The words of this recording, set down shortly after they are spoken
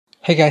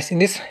Hey guys, in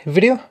this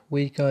video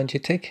we're going to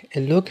take a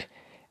look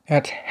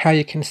at how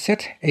you can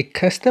set a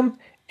custom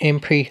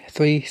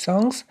MP3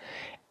 songs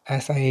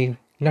as a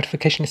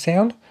notification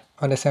sound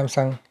on the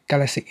Samsung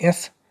Galaxy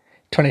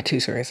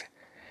S22 series.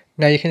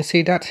 Now you can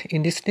see that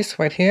in this list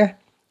right here,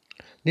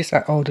 these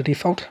are all the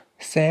default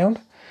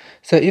sound.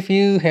 So if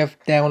you have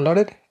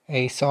downloaded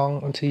a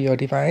song onto your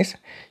device,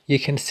 you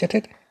can set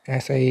it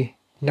as a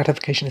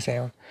notification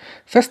sound.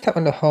 First, tap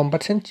on the home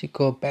button to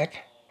go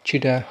back to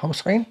the home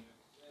screen.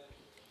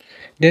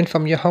 Then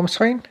from your home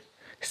screen,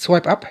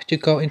 swipe up to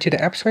go into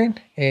the app screen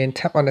and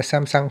tap on the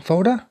Samsung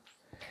folder.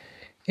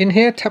 In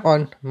here, tap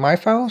on My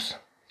Files,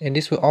 and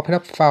this will open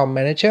up File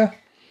Manager.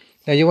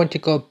 Now you want to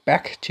go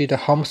back to the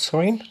home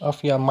screen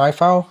of your My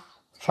File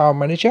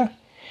Manager.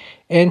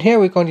 And here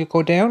we're going to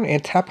go down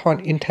and tap on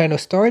Internal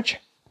Storage.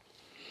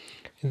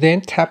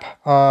 Then tap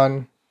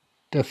on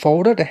the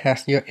folder that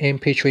has your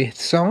MP3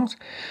 songs.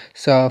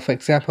 So for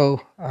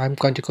example, I'm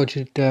going to go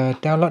to the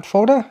download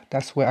folder.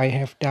 That's where I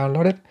have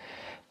downloaded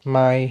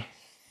my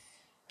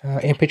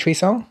MP3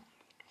 song.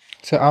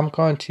 So I'm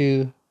going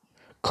to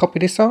copy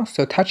this song,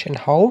 so touch and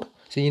hold.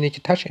 So you need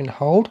to touch and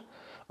hold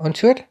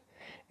onto it,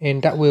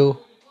 and that will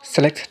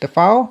select the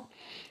file.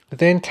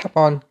 Then tap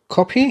on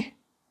copy,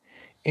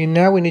 and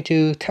now we need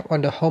to tap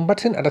on the home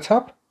button at the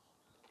top,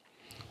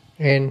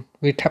 and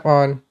we tap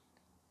on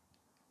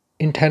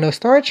internal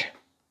storage.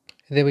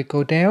 Then we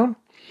go down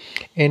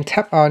and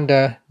tap on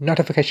the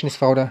notifications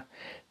folder.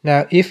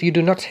 Now if you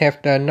do not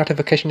have the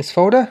notifications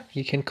folder,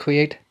 you can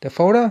create the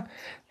folder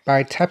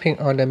by tapping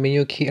on the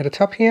menu key at the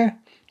top here,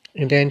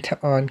 and then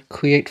tap on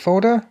create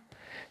folder.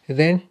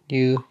 Then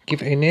you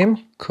give a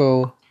name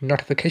called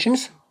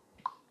notifications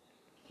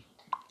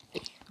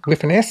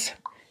with an S,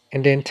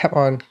 and then tap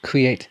on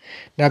create.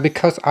 Now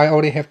because I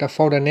already have the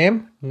folder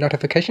name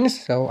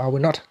notifications, so I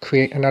will not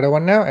create another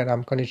one now, and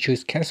I'm going to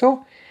choose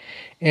cancel.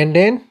 And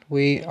then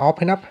we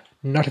open up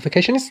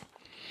notifications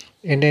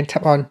and then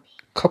tap on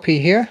copy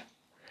here,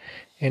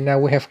 and now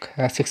we have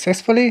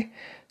successfully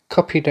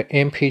copied the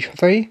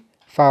MP3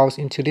 files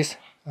into this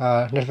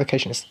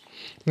notifications.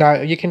 Now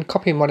you can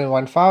copy more than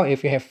one file.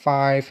 If you have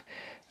 5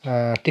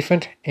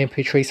 different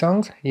MP3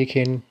 songs, you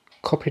can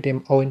copy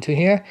them all into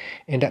here,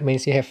 and that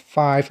means you have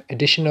 5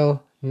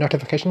 additional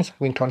notifications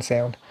ringtone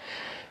sound.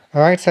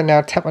 Alright, so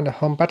now tap on the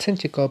home button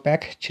to go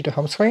back to the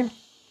home screen,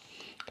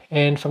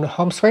 and from the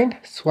home screen,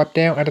 swipe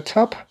down at the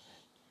top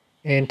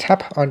and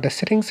tap on the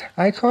settings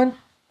icon.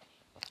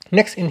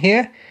 Next in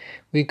here,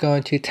 we're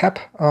going to tap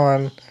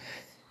on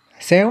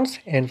sounds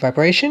and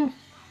vibration,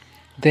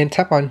 then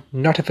tap on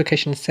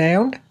notification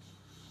sound.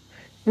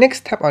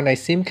 Next, tap on a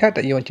SIM card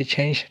that you want to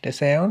change the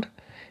sound,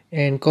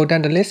 and go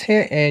down the list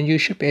here, and you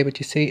should be able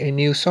to see a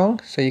new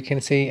song. So you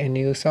can see a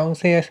new song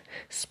here,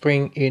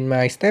 Spring in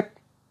My Step.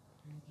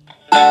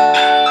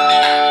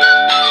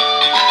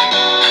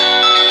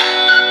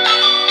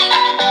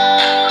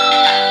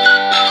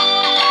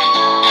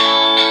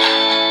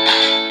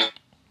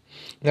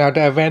 Now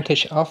the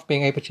advantage of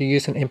being able to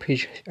use an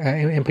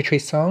MP3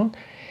 song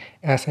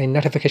as a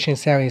notification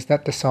sound is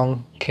that the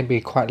song can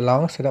be quite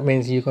long, so that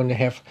means you're going to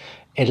have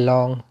a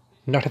long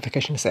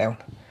notification sound.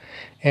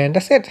 And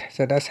that's it.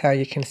 So that's how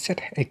you can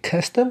set a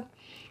custom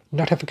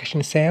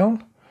notification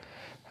sound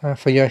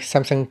for your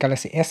Samsung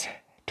Galaxy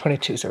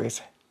S22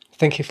 series.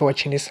 Thank you for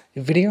watching this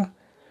video.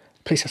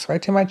 Please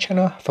subscribe to my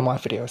channel for more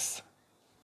videos.